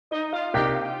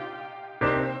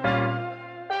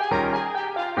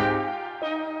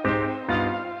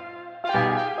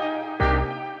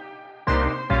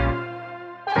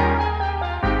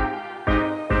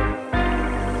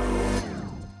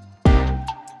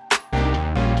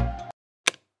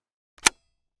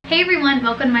Hey everyone,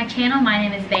 welcome to my channel. My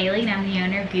name is Bailey and I'm the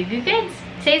owner of googoogoogoods.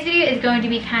 Today's video is going to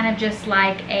be kind of just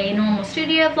like a normal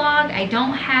studio vlog. I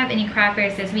don't have any craft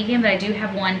fairs this weekend, but I do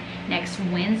have one next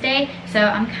Wednesday. So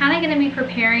I'm kind of going to be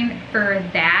preparing for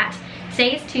that.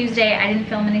 Today is Tuesday. I didn't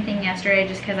film anything yesterday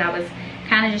just because I was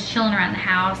kind of just chilling around the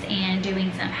house and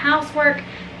doing some housework.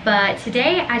 But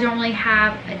today I don't really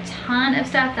have a ton of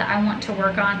stuff that I want to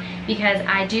work on because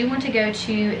I do want to go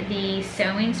to the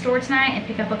sewing store tonight and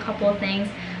pick up a couple of things.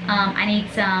 I need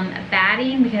some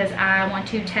batting because I want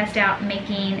to test out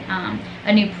making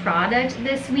a new product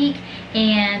this week,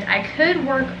 and I could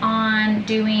work on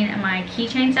doing my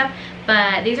keychain stuff,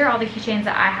 but these are all the keychains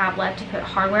that I have left to put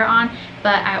hardware on.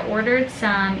 But I ordered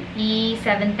some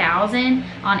E7000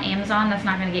 on Amazon. That's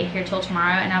not going to get here till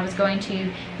tomorrow, and I was going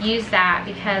to use that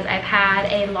because I've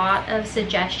had a lot of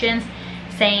suggestions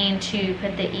saying to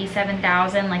put the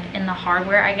E7000 like in the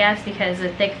hardware, I guess, because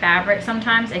the thick fabric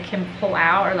sometimes it can pull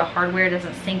out or the hardware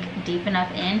doesn't sink deep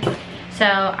enough in. So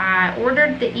I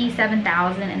ordered the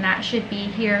E7000 and that should be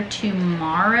here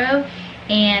tomorrow.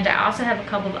 And I also have a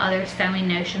couple of other sewing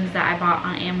notions that I bought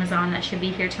on Amazon that should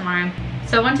be here tomorrow.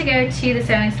 So I want to go to the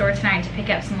sewing store tonight to pick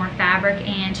up some more fabric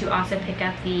and to also pick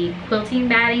up the quilting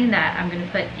batting that I'm going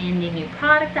to put in the new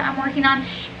product that I'm working on.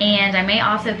 And I may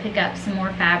also pick up some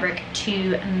more fabric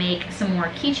to make some more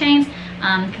keychains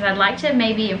because I'd like to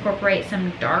maybe incorporate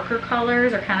some darker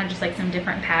colors or kind of just like some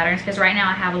different patterns, because right now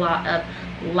I have a lot of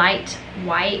light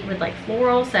white with like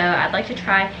floral, so I'd like to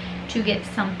try to get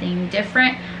something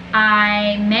different.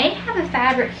 I may have a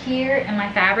fabric here in my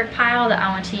fabric pile that I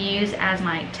want to use as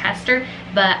my tester,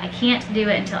 but I can't do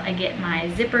it until I get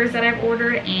my zippers that I've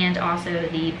ordered and also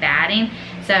the batting.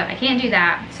 So I can't do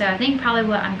that. So I think probably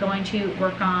what I'm going to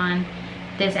work on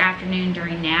this afternoon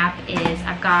during nap is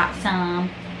I've got some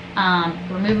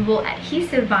removable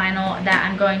adhesive vinyl that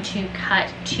I'm going to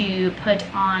cut to put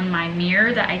on my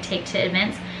mirror that I take to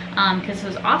events, because it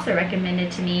was also recommended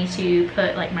to me to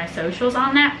put like my socials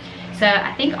on that. So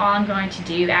I think all I'm going to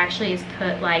do actually is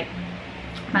put like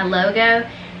my logo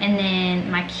and then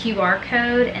my QR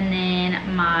code and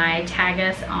then my tag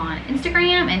us on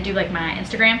Instagram and do like my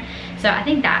Instagram. So I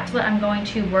think that's what I'm going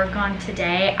to work on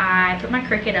today. I put my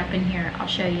Cricut up in here. I'll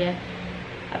show you.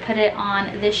 I put it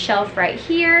on this shelf right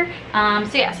here.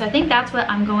 So yeah, so I think that's what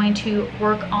I'm going to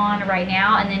work on right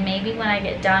now. And then maybe when I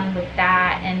get done with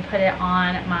that and put it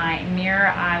on my mirror,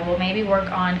 I will maybe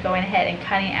work on going ahead and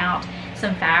cutting out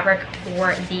some fabric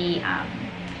for the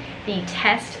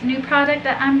test new product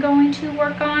that I'm going to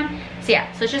work on. So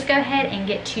yeah, so let's just go ahead and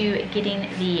get to getting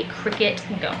the Cricut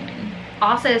going.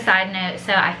 Also, side note,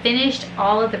 so I finished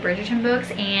all of the Bridgerton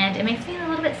books and it makes me a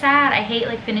little bit sad. I hate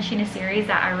like finishing a series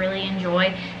that I really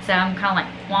enjoy, so I'm kind of like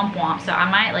womp womp. So I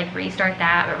might like restart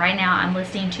that, but right now I'm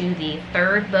listening to the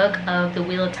 3rd book of The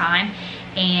Wheel of Time,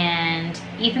 and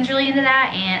Ethan's really into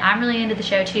that and I'm really into the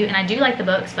show too. And I do like the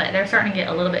books, but they're starting to get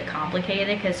a little bit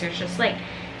complicated because there's just like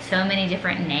so many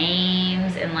different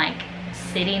names and like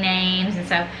city names, and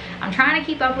so I'm trying to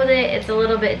keep up with it. It's a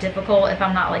little bit difficult if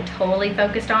I'm not like totally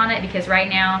focused on it, because right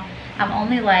now I'm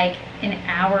only like an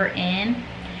hour in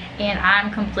and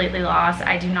I'm completely lost.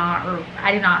 I do not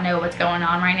know what's going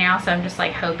on right now, so I'm just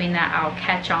like hoping that I'll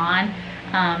catch on.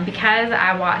 Because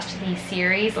I watched the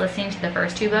series, listening to the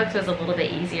first 2 books was a little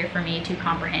bit easier for me to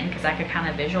comprehend because I could kind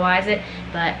of visualize it.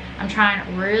 But I'm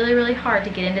trying really hard to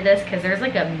get into this because there's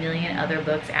like a million other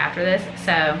books after this.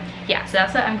 So yeah, so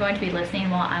that's what I'm going to be listening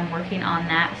while I'm working on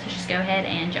that. So just go ahead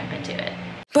and jump into it.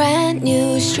 Brand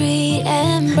new street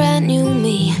and brand new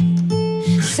me,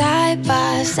 side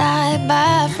by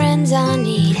friends I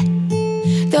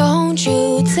need. Don't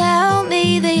you tell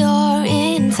me that you're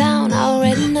in town, I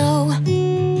already know.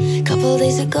 Couple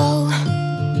days ago,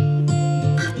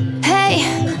 hey,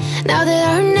 now that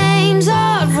our names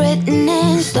are written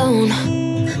in stone,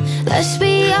 let's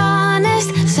be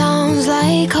honest, sounds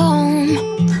like home.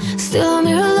 Still I'm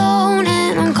here alone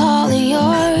and I'm calling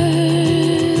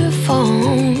your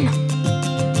phone.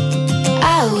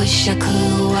 I wish I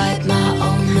could wipe my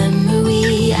own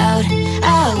memory out.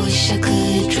 I wish I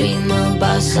could dream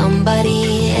about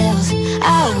somebody else.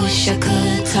 I wish I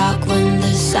could talk when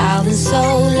the silence so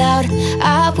loud.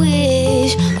 I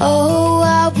wish, oh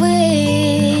I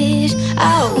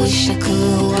wish I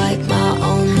could wipe my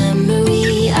own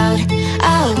memory out.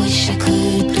 I wish I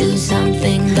could do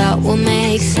something that will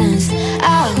make sense.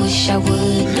 I wish I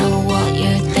would know what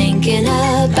you're thinking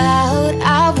about.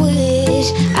 I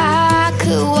wish I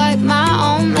could wipe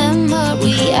my own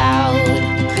memory out.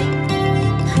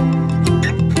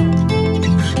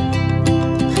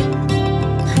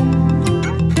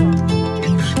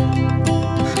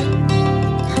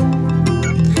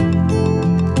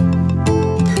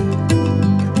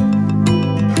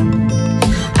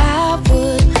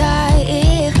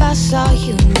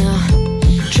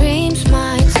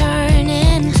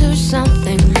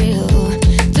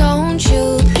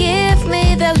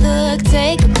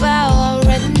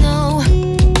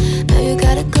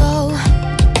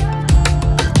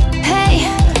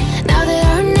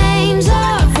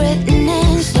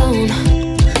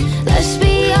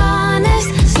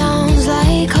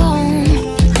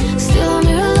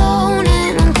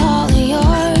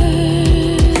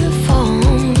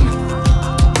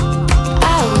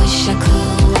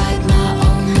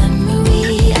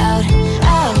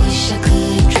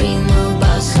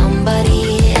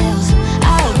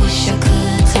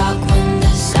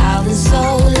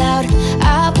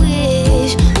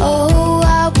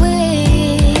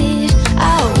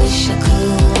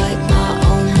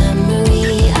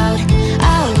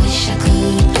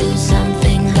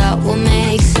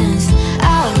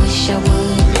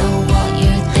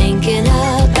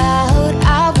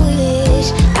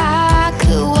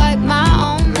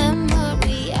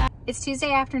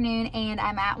 Tuesday afternoon, and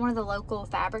I'm at one of the local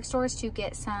fabric stores to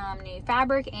get some new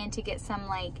fabric and to get some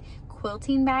like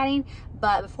quilting batting.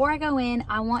 But before I go in,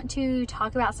 I want to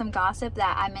talk about some gossip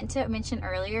that I meant to mention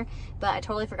earlier, but I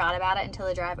totally forgot about it until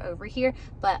the drive over here.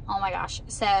 But oh my gosh,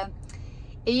 so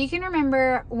if you can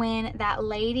remember when that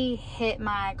lady hit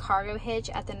my cargo hitch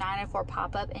at the 904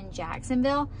 pop-up in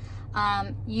Jacksonville,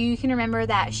 you can remember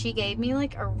that she gave me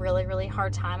like a really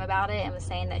hard time about it and was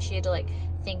saying that she had to like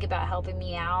think about helping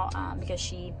me out because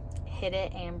she hit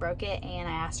it and broke it, and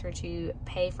I asked her to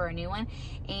pay for a new one,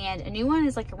 and a new one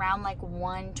is like around like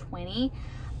 $120.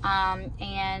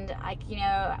 And you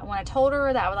know, when I told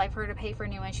her that I would like for her to pay for a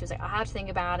new one, she was like, I'll have to think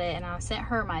about it. And I sent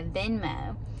her my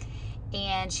Venmo,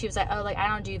 and she was like, oh, like I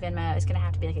don't do Venmo, it's gonna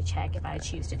have to be like a check if I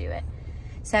choose to do it.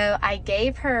 So I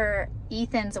gave her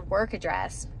Ethan's work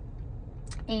address,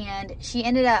 and she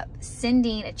ended up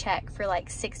sending a check for like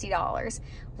 $60,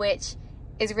 which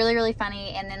is really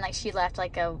funny. And then like she left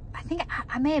like a, I think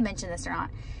I may have mentioned this or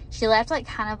not, she left like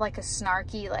kind of like a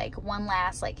snarky like one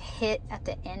last like hit at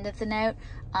the end of the note.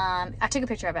 I took a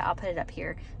picture of it, I'll put it up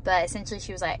here, but essentially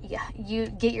she was like, yeah, you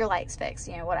get your lights fixed,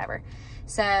 you know, whatever.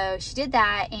 So she did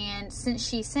that, and since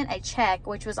she sent a check,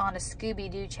 which was on a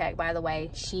Scooby-Doo check, by the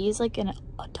way, she's like an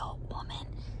adult woman,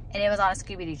 and it was on a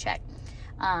Scooby-Doo check.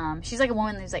 She's like a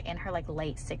woman who's like in her like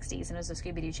late 60s, and it was a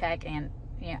Scooby-Doo check, and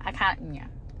you know, I kind of, yeah,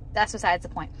 that's besides the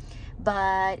point.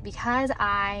 But because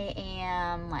I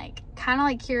am like kind of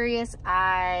like curious,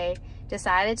 I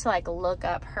decided to like look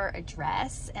up her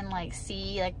address and like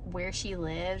see like where she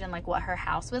lived and like what her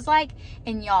house was like.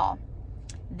 And y'all,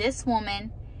 this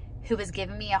woman who was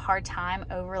giving me a hard time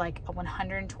over like a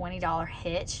 $120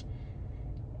 hitch,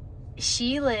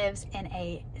 she lives in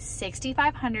a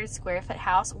 6,500 square foot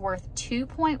house worth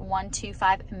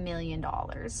 $2.125 million.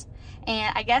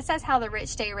 And I guess that's how the rich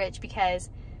stay rich, because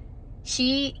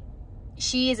she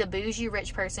is a bougie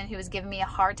rich person who was giving me a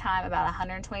hard time about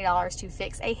 $120 to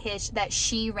fix a hitch that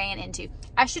she ran into.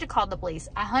 I should have called the police.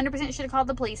 I 100% should have called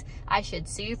the police. I should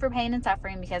sue for pain and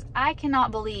suffering, because I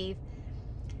cannot believe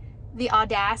the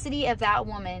audacity of that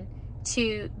woman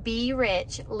to be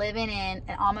rich, living in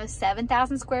an almost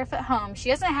 7,000 square foot home. She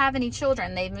doesn't have any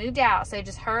children. They've moved out, so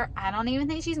just her. I don't even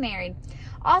think she's married.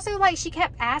 Also, like, she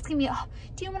kept asking me, oh,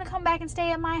 do you want to come back and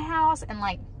stay at my house? And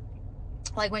like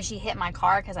when she hit my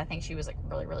car, because I think she was like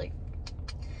really,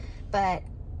 but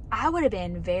I would have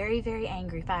been very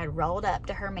angry if I had rolled up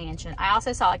to her mansion. I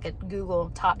also saw like a Google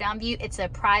top-down view. It's a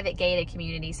private gated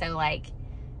community, so like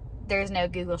there's no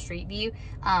Google Street View,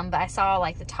 but I saw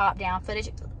like the top-down footage.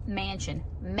 Mansion.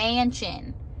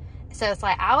 So it's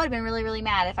like I would have been really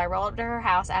mad if I rolled up to her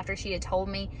house after she had told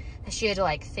me that she had to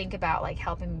like think about like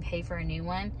helping me pay for a new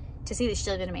one, to see that she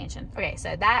lived in a mansion. Okay,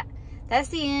 so that's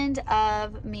the end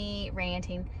of me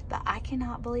ranting, but I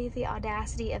cannot believe the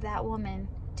audacity of that woman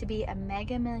to be a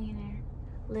mega millionaire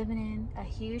living in a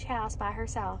huge house by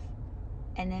herself,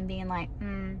 and then being like,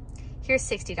 here's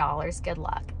 $60, good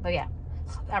luck. But yeah,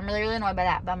 I'm really annoyed by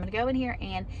that. But I'm gonna go in here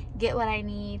and get what I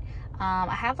need.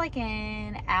 I have like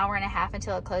an hour and a half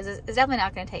until it closes. It's definitely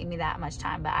not going to take me that much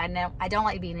time, but I know I don't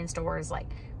like being in stores like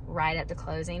right at the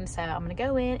closing, so I'm going to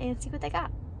go in and see what they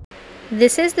got.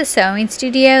 This is the Sewing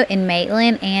Studio in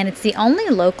Maitland, and it's the only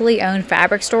locally owned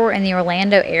fabric store in the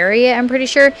Orlando area, I'm pretty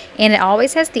sure, and it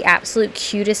always has the absolute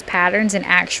cutest patterns and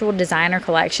actual designer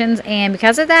collections. And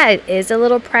because of that, it is a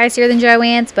little pricier than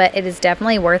Joann's, but it is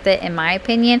definitely worth it in my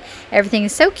opinion. Everything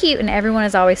is so cute, and everyone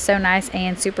is always so nice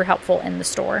and super helpful in the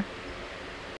store.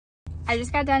 I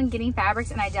just got done getting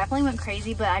fabrics, and I definitely went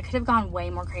crazy, but I could have gone way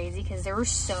more crazy because there were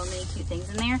so many cute things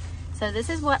in there. So this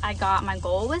is what I got. My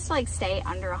goal was to like stay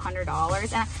under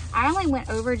 $100, and I only went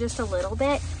over just a little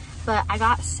bit, but I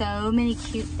got so many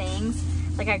cute things.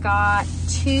 Like I got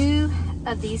 2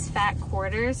 of these fat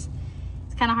quarters.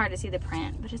 It's kind of hard to see the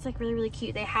print, but it's like really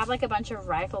cute. They have like a bunch of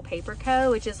Rifle Paper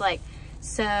Co., which is like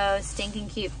so stinking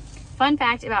cute. Fun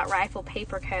fact about Rifle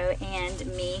Paper Co. and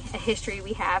me, a history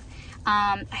we have.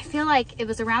 I feel like it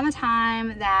was around the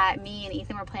time that me and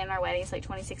Ethan were planning our weddings, like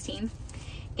 2016.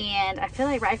 And I feel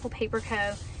like Rifle Paper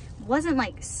Co. wasn't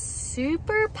like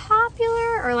super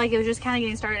popular, or like it was just kind of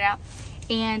getting started out.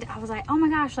 And I was like, oh my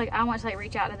gosh, like I want to like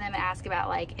reach out to them and ask about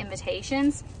like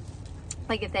invitations,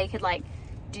 like if they could like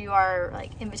do our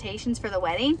like invitations for the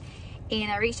wedding.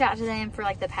 And I reached out to them for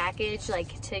like the package,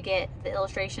 like to get the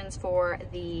illustrations for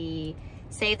the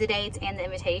save the dates and the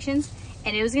invitations,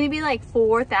 and it was going to be like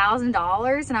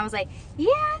 $4,000. And I was like, yeah,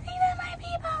 I think that might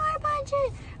be about our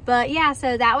budget. But yeah,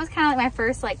 so that was kind of like my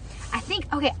first, like, I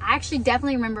think, okay, I actually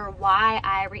definitely remember why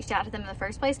I reached out to them in the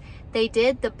first place. They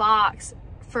did the box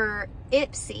for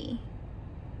Ipsy.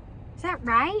 Is that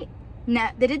right? No,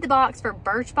 they did the box for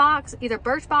Birchbox, either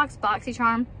Birchbox,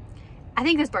 BoxyCharm. I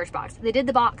think it was Birchbox. They did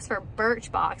the box for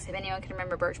Birchbox, if anyone can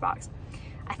remember Birchbox.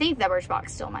 I think that Birchbox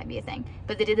still might be a thing,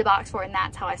 but they did the box for it, and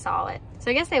that's how I saw it.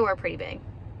 So I guess they were pretty big.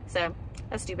 So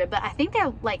that's stupid, but I think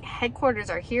their like headquarters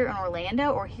are here in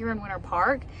Orlando or here in Winter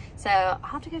Park. So I'll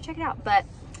have to go check it out. But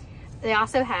they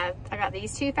also have, I got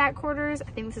these 2 fat quarters.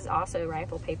 I think this is also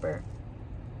rifle paper.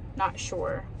 Not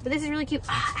sure, but this is really cute.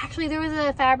 Actually, there was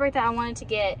a fabric that I wanted to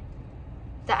get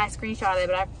that I screenshotted,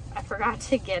 but I forgot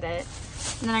to get it.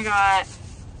 And then I got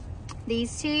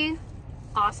these 2,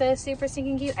 also super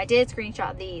stinking cute. I did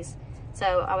screenshot these,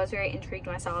 so I was very intrigued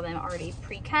when I saw them already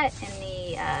pre-cut in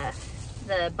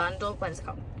the bundle. What is it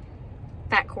called?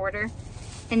 Fat quarter.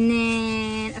 And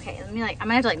then, okay, let me I'm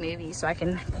gonna have to move these so I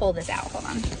can pull this out. Hold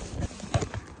on.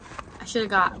 I should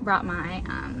have brought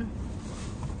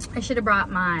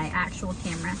my actual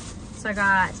camera. So I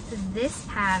got this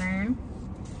pattern.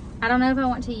 I don't know if I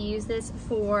want to use this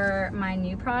for my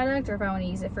new product or if I want to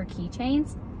use it for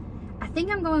keychains. I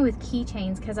think I'm going with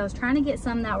keychains because I was trying to get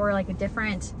some that were like a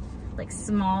different, like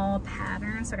small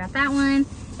pattern. So I got that one,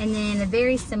 and then a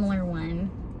very similar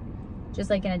one, just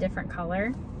like in a different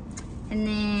color. And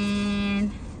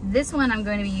then this one I'm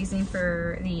going to be using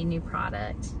for the new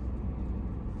product.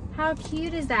 How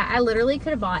cute is that? I literally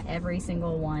could have bought every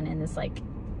single one in this like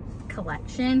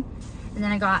collection. And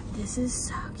then I got, this is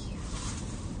so cute.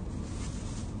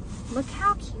 Look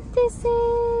how cute this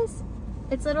is.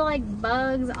 It's little like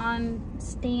bugs on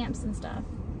stamps and stuff.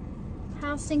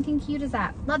 How stinking cute is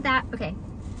that? Love that. Okay,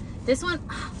 this one,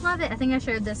 love it. I think I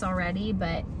showed this already,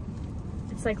 but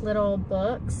it's like little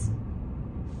books.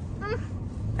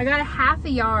 I got a half a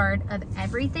yard of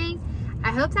everything.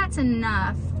 I hope that's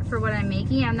enough for what I'm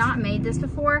making. I've not made this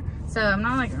before, so I'm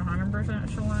not like 100%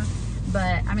 sure,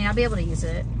 but I mean, I'll be able to use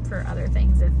it for other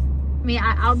things.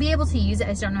 I'll be able to use it.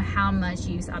 I just don't know how much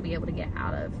use I'll be able to get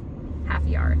out of half a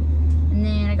yard. And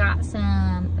then I got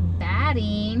some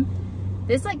batting.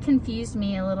 This like confused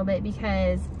me a little bit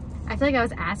because I feel like I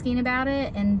was asking about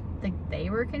it and like they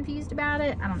were confused about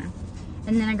it. I don't know.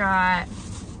 And then I got,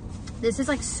 this is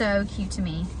like so cute to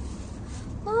me.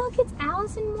 Look, it's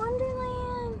Alice in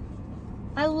Wonderland.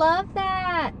 I love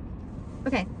that.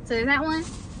 Okay, so there's that one.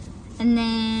 And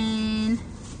then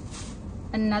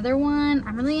another one.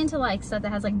 I'm really into like stuff that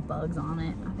has like bugs on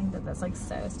it. I think that that's like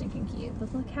so stinking cute.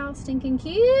 But look how stinking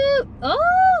cute.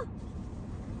 Oh!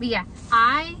 But yeah,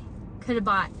 I could have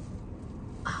bought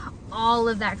all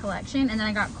of that collection. And then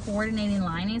I got coordinating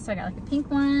lining. So I got like a pink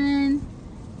one.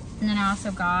 And then I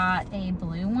also got a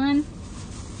blue one.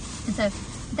 And so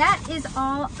that is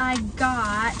all I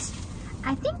got.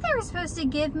 I think they were supposed to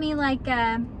give me like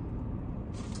a,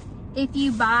 if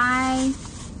you buy,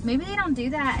 maybe they don't do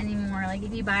that anymore. Like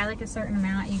if you buy like a certain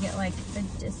amount, you get like a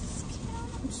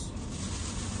discount.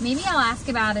 Maybe I'll ask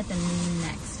about it the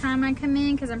next time I come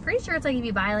in, because I'm pretty sure it's like if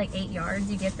you buy like 8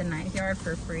 yards, you get the 9th yard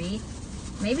for free.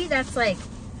 Maybe that's like,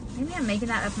 maybe I'm making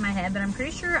that up in my head, but I'm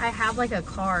pretty sure I have like a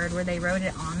card where they wrote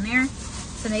it on there.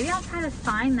 So maybe I'll try to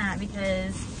find that,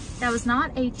 because that was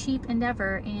not a cheap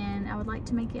endeavor and I would like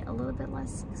to make it a little bit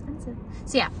less expensive.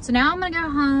 So yeah, so now I'm gonna go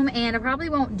home and I probably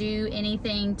won't do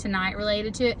anything tonight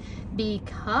related to it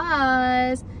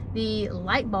because the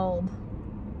light bulb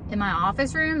in my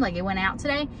office room, like it went out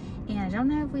today, and I don't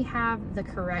know if we have the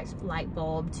correct light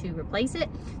bulb to replace it.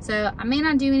 So I may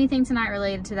not do anything tonight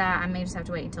related to that. I may just have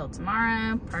to wait until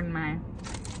tomorrow. Pardon my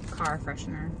car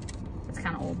freshener. It's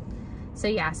kind of old. So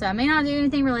yeah, so I may not do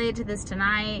anything related to this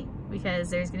tonight because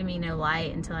there's gonna be no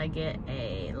light until I get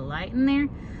a light in there.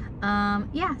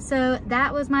 Yeah, so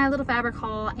that was my little fabric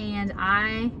haul, and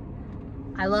I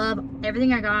love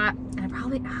everything I got. And I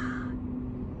probably,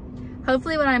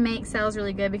 hopefully what I make sells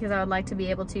really good, because I would like to be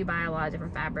able to buy a lot of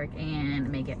different fabric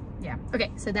and make it, yeah. Okay,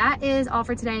 so that is all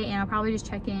for today, and I'll probably just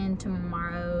check in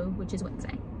tomorrow, which is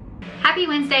Wednesday. Happy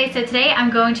Wednesday. So today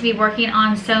I'm going to be working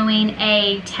on sewing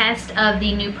a test of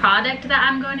the new product that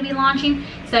I'm going to be launching.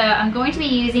 So I'm going to be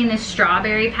using this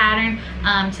strawberry pattern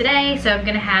today. So I'm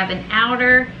going to have an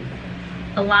outer,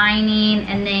 a lining,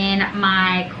 and then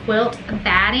my quilt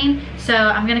batting. So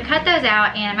I'm going to cut those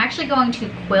out, and I'm actually going to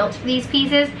quilt these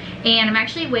pieces, and I'm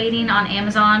actually waiting on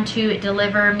Amazon to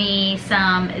deliver me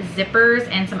some zippers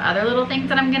and some other little things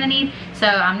that I'm going to need. So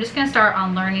I'm just going to start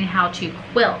on learning how to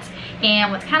quilt.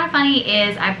 And what's kind of funny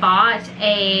is I bought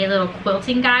a little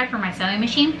quilting guide for my sewing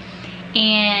machine,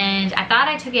 and I thought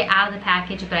I took it out of the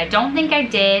package, but I don't think I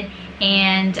did.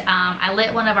 And I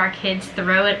let one of our kids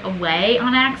throw it away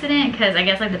on accident, because I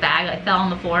guess like the bag like fell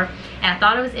on the floor, and I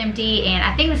thought it was empty, and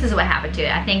I think this is what happened to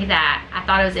it. I think that I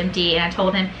thought it was empty and I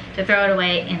told him to throw it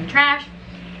away in the trash.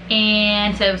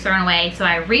 and so it was thrown away. So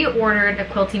I reordered a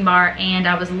quilting bar, and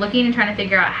I was looking and trying to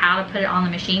figure out how to put it on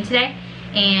the machine today.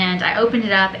 And I opened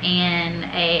it up, and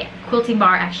a quilting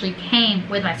bar actually came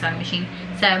with my sewing machine.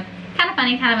 So kind of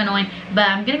funny, kind of annoying, but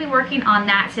I'm gonna be working on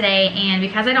that today. And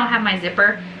because I don't have my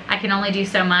zipper, I can only do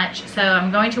so much. So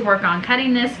I'm going to work on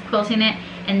cutting this, quilting it,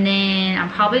 and then I'm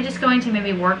probably just going to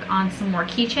maybe work on some more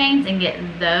keychains and get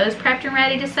those prepped and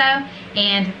ready to sew.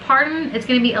 And pardon, it's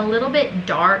gonna be a little bit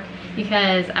dark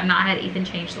because I've not had Ethan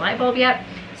change the light bulb yet.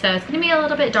 So it's gonna be a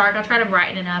little bit dark. I'll try to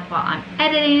brighten it up while I'm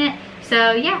editing it.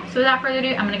 So yeah, so without further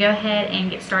ado, I'm gonna go ahead and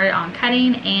get started on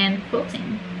cutting and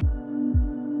quilting.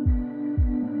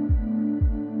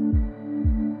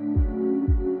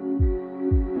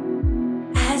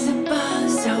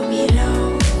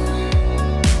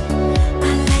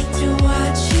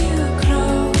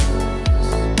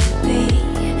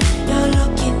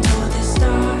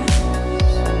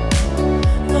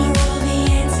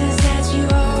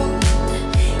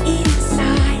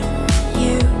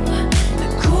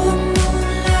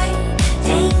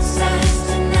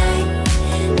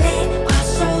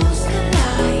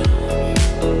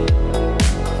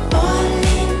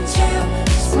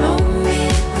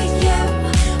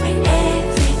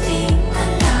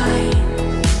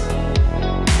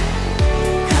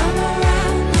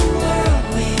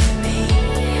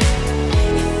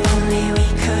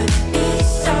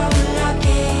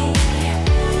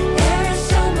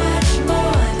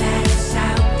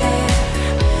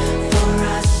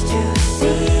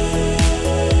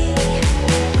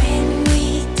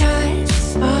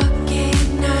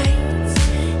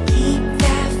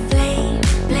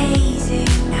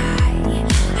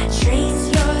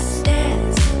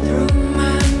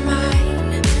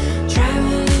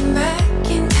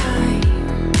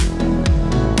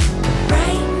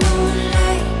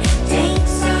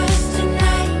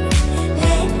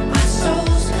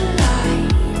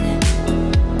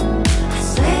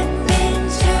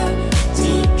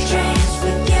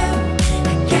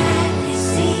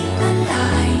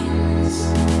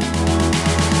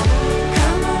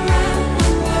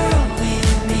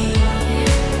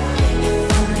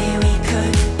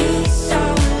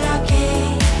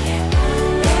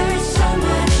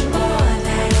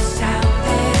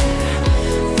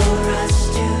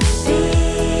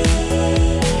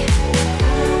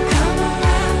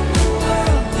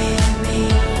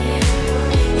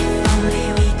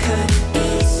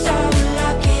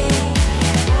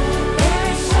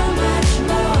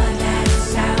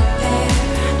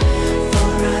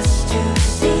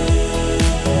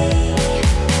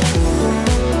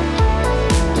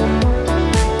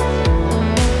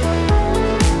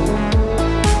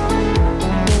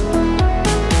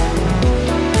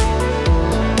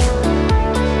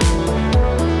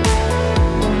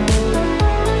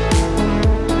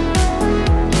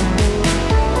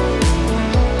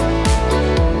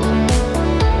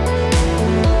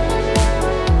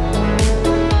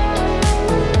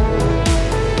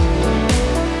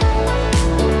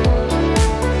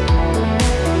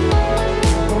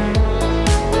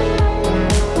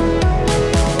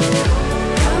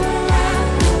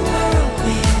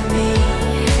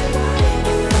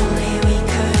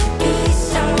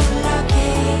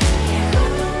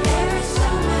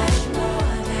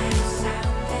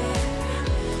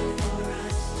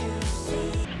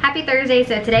 Happy Thursday.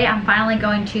 So today I'm finally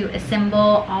going to assemble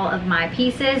all of my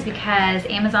pieces because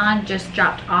Amazon just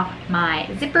dropped off my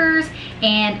zippers,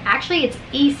 and actually it's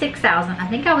E6000. I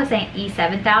think I was saying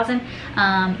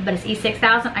E7000, but it's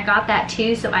E6000. I got that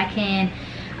too so I can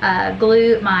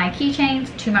glue my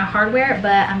keychains to my hardware,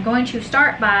 but I'm going to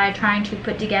start by trying to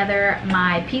put together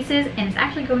my pieces, and it's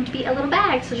actually going to be a little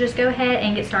bag, so just go ahead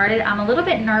and get started. I'm a little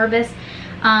bit nervous.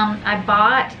 I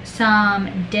bought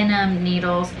some denim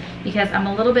needles because I'm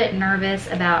a little bit nervous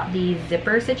about the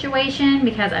zipper situation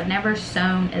because I've never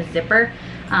sewn a zipper.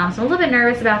 So I'm a little bit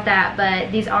nervous about that,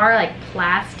 but these are like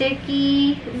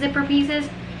plasticky zipper pieces.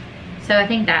 So I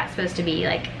think that's supposed to be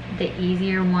like the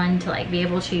easier one to like be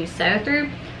able to sew through.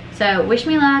 So wish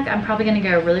me luck. I'm probably gonna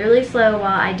go really, really slow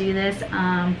while I do this. So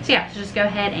yeah, so just go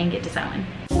ahead and get to sewing.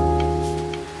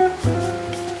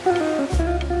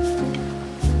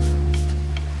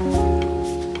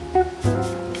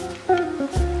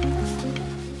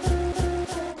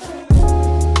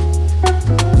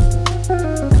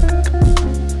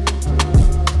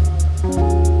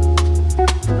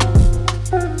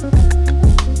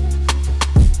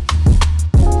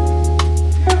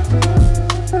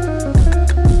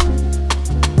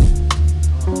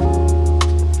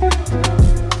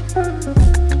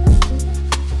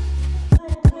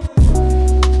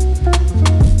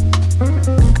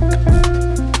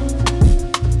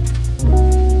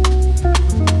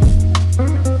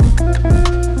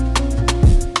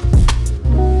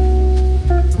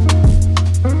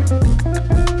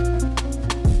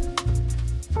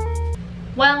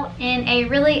 Well, in a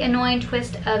really annoying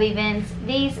twist of events,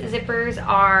 these zippers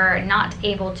are not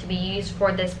able to be used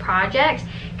for this project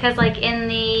because like in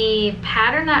the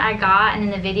pattern that I got and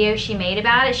in the video she made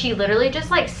about it, she literally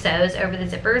just like sews over the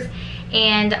zippers.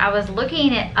 And I was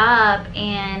looking it up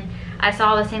and I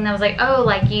saw this thing that was like, oh,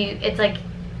 like it's like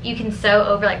you can sew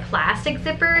over like plastic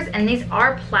zippers, and these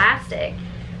are plastic,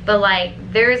 but like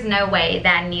there's no way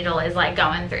that needle is like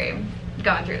going through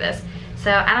this.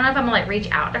 So I don't know if I'm gonna like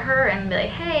reach out to her and be like,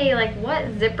 hey, like what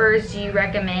zippers do you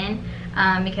recommend?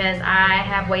 Because I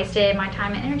have wasted my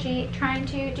time and energy trying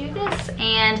to do this,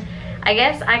 and I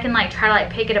guess I can like try to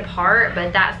like pick it apart,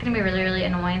 but that's gonna be really, really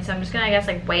annoying. So I'm just gonna, I guess,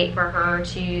 like wait for her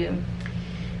to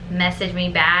message me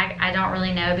back. I don't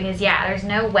really know, because yeah, there's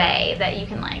no way that you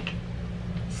can like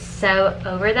sew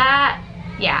over that.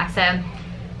 Yeah, so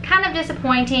kind of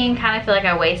disappointing. Kind of feel like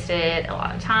I wasted a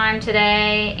lot of time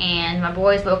today, and my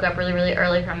boys woke up really, really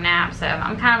early from nap, so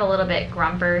I'm kind of a little bit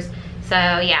grumpers. So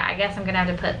yeah, I guess I'm gonna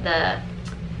have to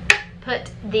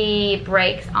put the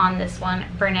brakes on this one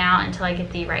for now until I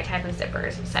get the right type of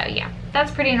zippers. So yeah,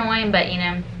 that's pretty annoying, but you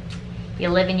know, you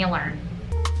live and you learn.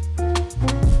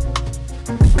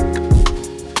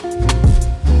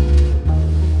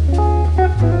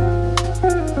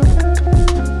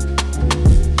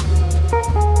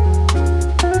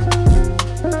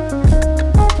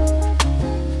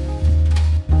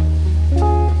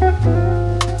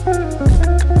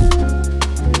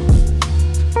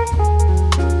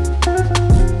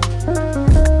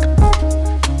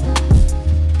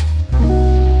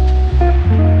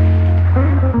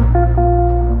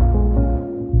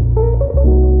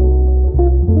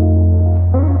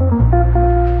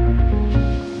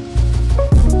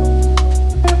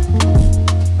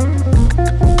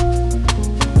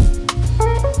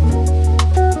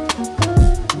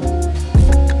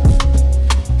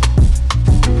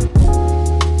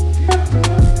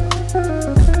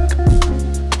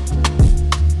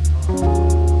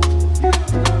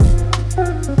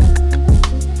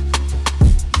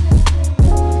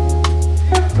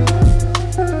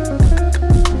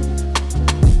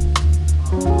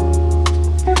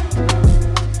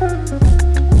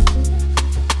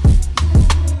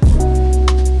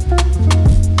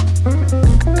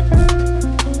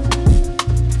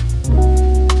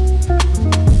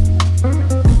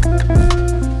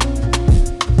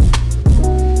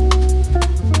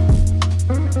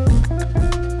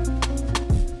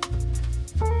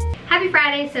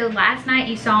 So last night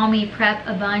you saw me prep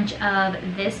a bunch of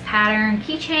this pattern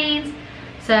keychains.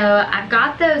 So I've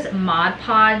got those Mod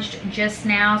Podged just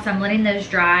now, so I'm letting those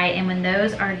dry, and when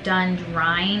those are done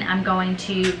drying, I'm going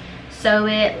to sew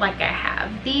it like I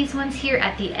have these ones here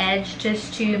at the edge,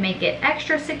 just to make it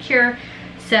extra secure.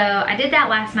 So I did that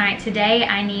last night. Today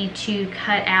I need to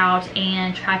cut out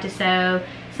and try to sew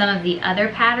some of the other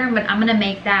pattern, but I'm gonna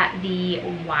make that the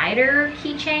wider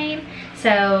keychain.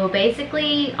 So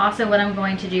basically, also what I'm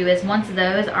going to do is once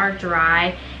those are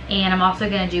dry, and I'm also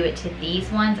gonna do it to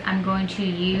these ones, I'm going to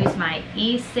use my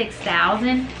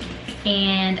E6000,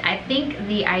 and I think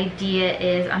the idea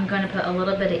is I'm gonna put a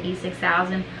little bit of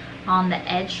E6000 on the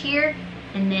edge here,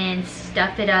 and then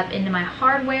stuff it up into my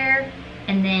hardware,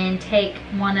 and then take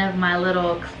one of my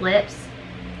little clips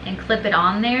and clip it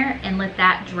on there and let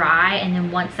that dry. And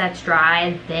then once that's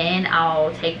dry, then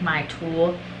I'll take my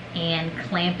tool and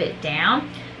clamp it down.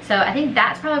 So I think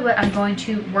that's probably what I'm going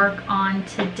to work on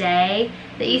today.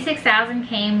 The E6000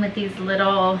 came with these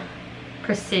little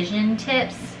precision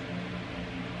tips,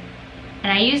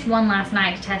 and I used one last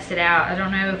night to test it out. I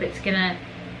don't know if it's gonna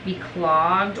be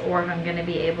clogged or if I'm gonna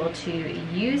be able to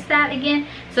use that again.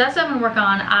 So that's what I'm gonna work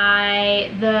on.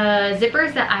 The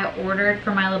zippers that I ordered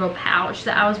for my little pouch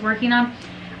that I was working on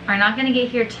are not gonna get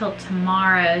here till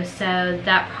tomorrow, so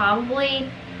that probably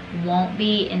won't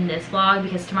be in this vlog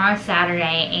because tomorrow's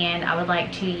Saturday and I would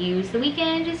like to use the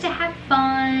weekend just to have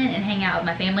fun and hang out with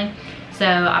my family. So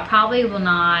I probably will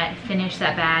not finish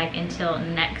that bag until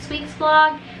next week's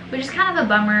vlog, which is kind of a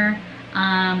bummer.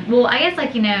 Well, I guess,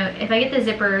 like, you know, if I get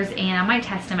the zippers, and I might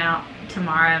test them out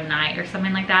tomorrow night or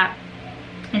something like that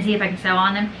and see if I can sew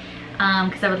on them,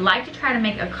 because I would like to try to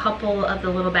make a couple of the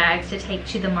little bags to take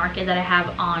to the market that I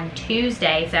have on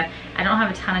Tuesday. So I don't have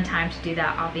a ton of time to do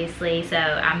that, obviously, so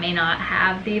I may not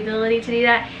have the ability to do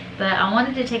that, but I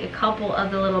wanted to take a couple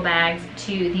of the little bags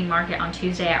to the market on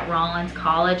Tuesday at Rollins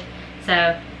College.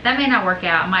 So that may not work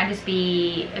out. It might just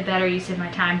be a better use of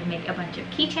my time to make a bunch of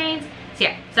keychains. So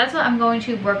yeah, so that's what I'm going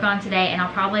to work on today, and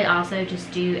I'll probably also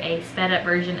just do a sped up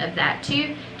version of that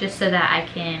too, just so that I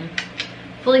can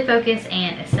fully focus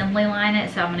and assembly line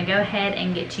it. So I'm gonna go ahead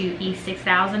and get to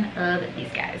E6000 of these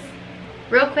guys.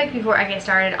 Real quick before I get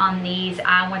started on these,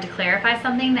 I want to clarify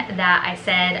something that I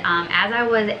said as I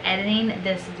was editing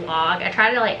this vlog. I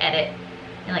try to like edit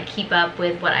and like keep up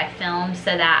with what I filmed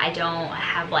so that I don't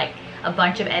have like a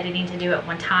bunch of editing to do at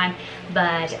one time.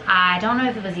 But I don't know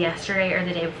if it was yesterday or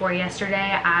the day before yesterday,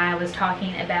 I was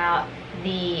talking about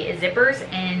the zippers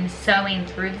and sewing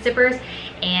through the zippers,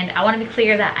 and I want to be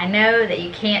clear that I know that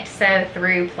you can't sew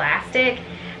through plastic,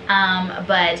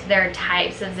 but there are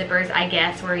types of zippers, I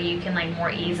guess, where you can like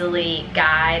more easily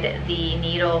guide the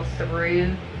needle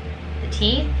through the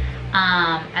teeth.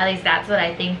 At least that's what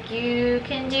I think you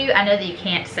can do. I know that you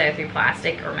can't sew through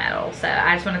plastic or metal, so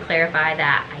I just want to clarify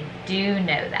that I do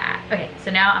know that. Okay, so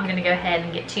now I'm gonna go ahead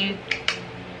and get to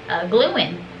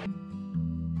gluing.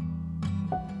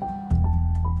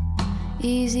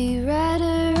 Easy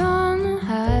rider on the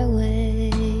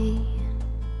highway,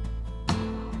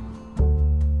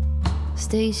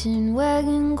 station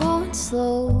wagon going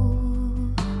slow,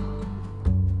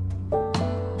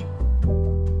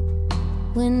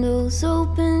 windows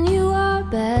open, you are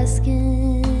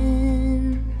basking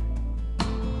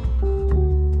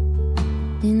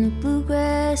in the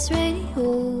bluegrass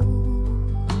radio.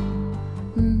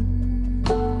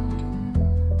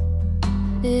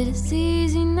 It is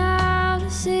easy now to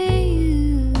see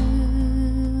you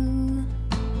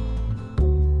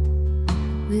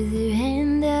with your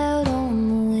hand out on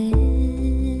the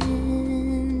wind.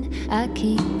 I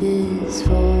keep this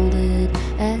folded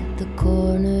at the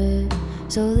corner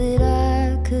so that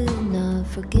I could not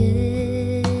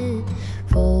forget.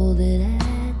 Folded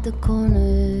at the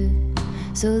corner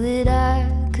so that I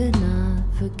could not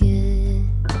forget.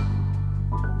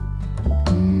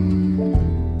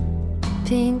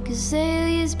 Pink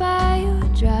azaleas by your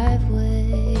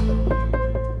driveway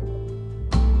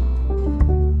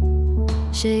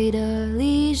shade our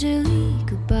leisurely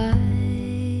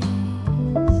goodbyes.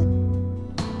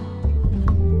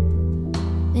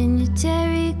 In your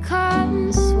terry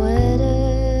cotton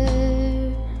sweater,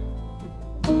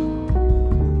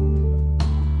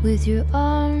 with your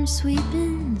arms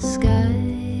sweeping the sky.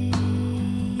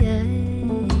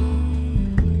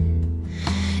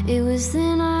 It was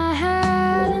then I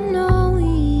had a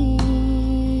knowing.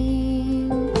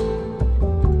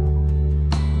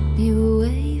 You were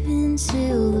waving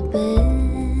till the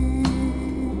bend.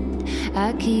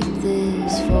 I keep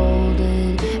this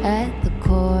folded at the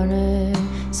corner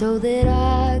so that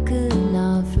I could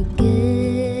not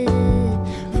forget.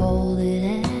 Folded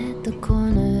at the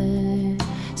corner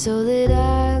so that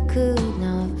I could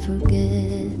not forget.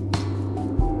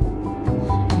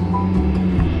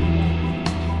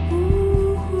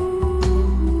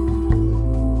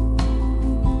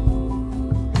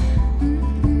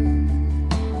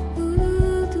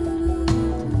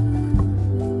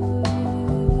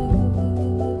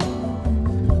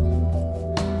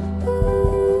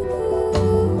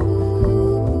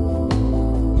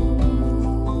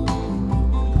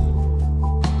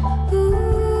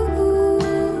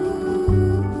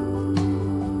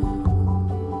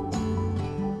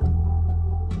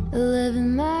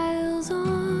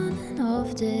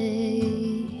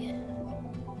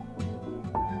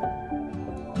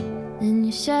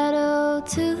 Shadow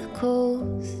to the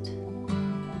coast,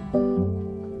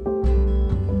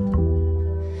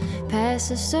 past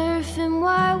the surf and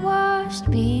whitewashed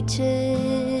beaches,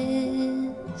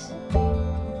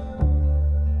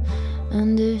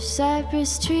 under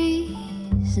cypress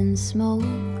trees and smoke,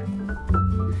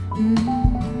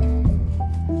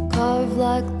 carved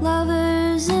like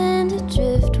lovers into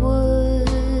driftwood.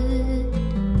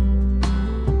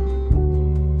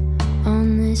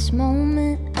 On this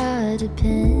moment I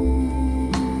depend.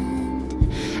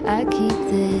 I keep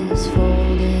this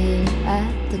folded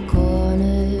at the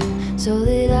corner so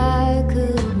that I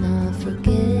could not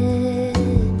forget.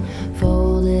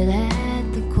 Folded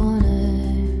at the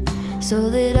corner so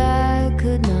that I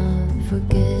could not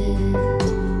forget.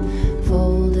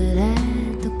 Folded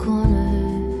at the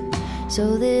corner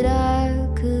so that I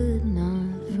could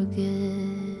not forget.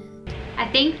 I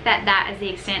think that is the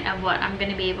extent of what I'm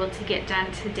going to be able to get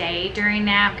done today during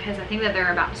nap, because I think that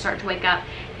they're about to start to wake up,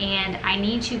 and I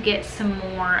need to get some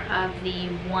more of the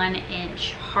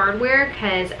 1-inch hardware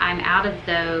because I'm out of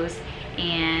those,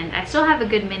 and I still have a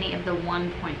good many of the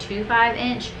 1.25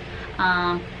 inch.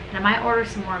 And I might order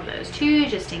some more of those too,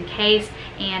 just in case.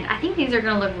 And I think these are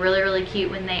going to look really, really cute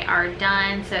when they are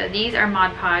done. So these are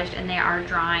Mod Podged and they are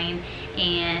drying,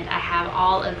 and I have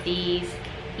all of these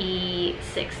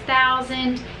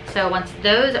E6000. So once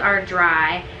those are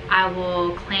dry, I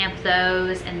will clamp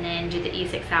those and then do the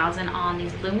E6000 on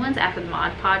these blue ones after the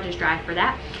Mod Podge is dry for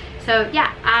that. So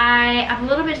yeah, I'm a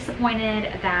little bit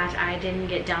disappointed that I didn't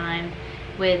get done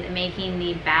with making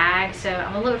the bag, so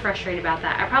I'm a little bit frustrated about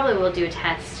that. I probably will do a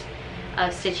test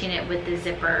of stitching it with the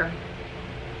zipper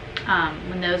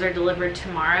when those are delivered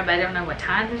tomorrow, but I don't know what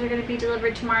time those are going to be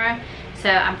delivered tomorrow. So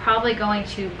I'm probably going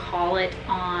to call it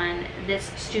on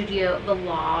this studio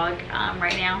vlog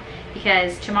right now,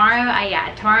 because tomorrow I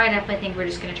definitely think we're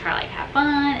just going to try like have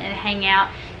fun and hang out.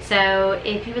 So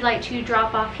if you would like to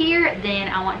drop off here, then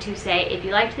I want to say, if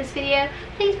you liked this video,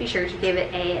 please be sure to give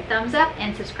it a thumbs up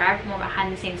and subscribe for more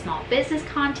behind the scenes small business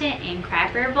content and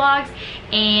craft fair vlogs.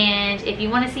 And if you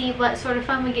want to see what sort of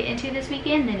fun we get into this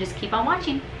weekend, then just keep on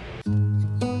watching.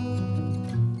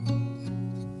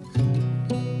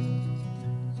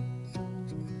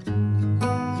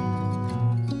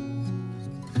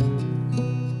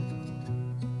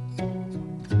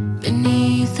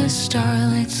 Beneath the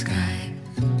starlit sky,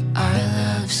 our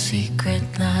love's secret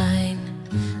line,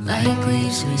 like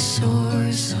leaves we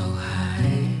soar so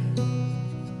high.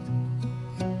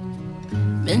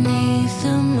 Beneath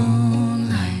the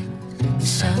moonlight, the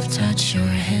soft touch your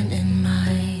hand in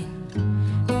mine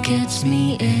gets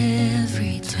me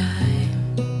every time.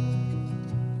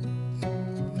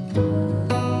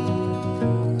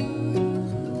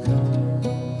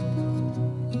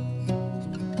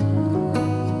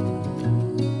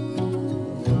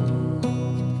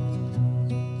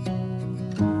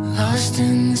 Lost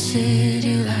in the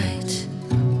city lights,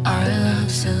 our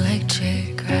love's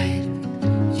electric right.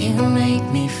 You make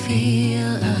me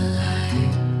feel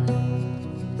alive.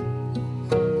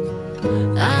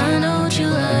 I know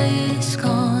July is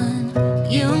gone.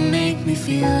 You make me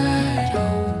feel at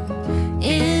home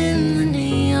in the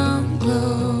neon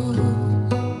glow.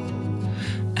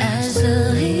 As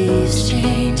the leaves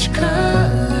change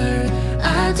color,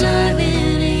 I dive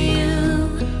into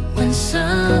you. When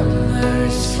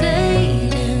summer's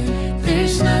fading,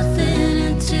 there's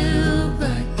nothing to do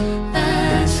but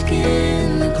bask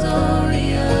in the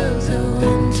glory of the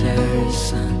winter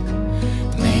sun.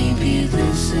 Maybe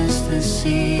this is the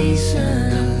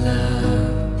season of love.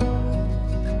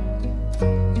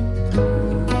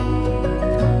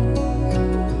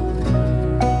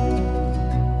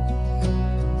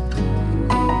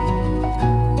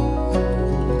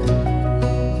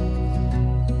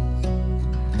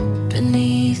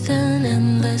 Beneath an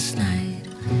endless night,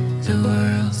 the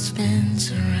world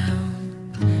spins around.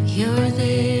 You're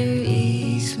there,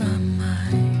 ease my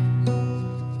mind.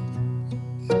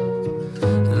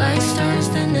 Like stars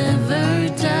that never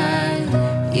die,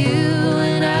 you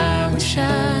and I will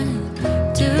shine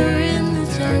during the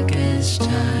darkest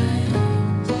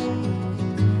times.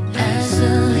 As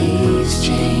the leaves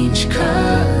change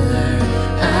color,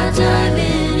 I dive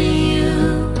into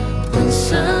you. When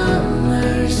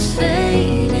summer's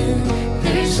fading,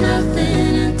 there's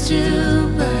nothing to do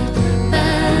but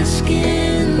bask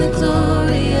in the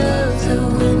glory of the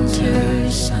winter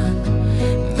sun.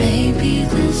 Maybe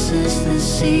this is the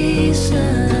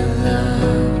season of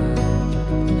love.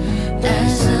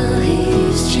 As the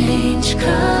leaves change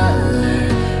color,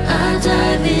 I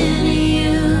dive into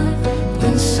you.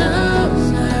 When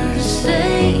summer's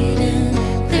fading,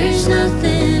 there's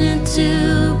nothing to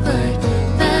do but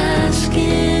bask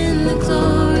in the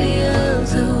glory of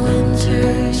the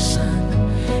winter sun.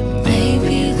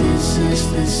 Maybe this is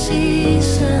the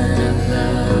season of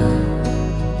love.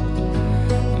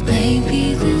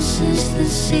 Maybe this is the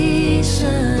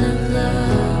season of love.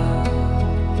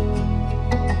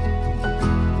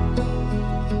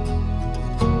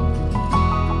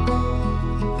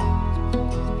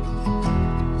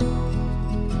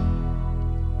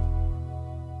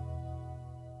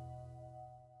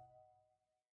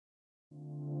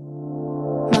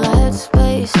 My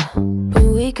headspace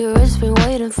been weaker, it's been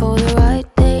waiting for the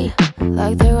right day.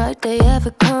 Like the right day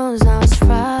ever comes, now it's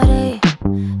Friday.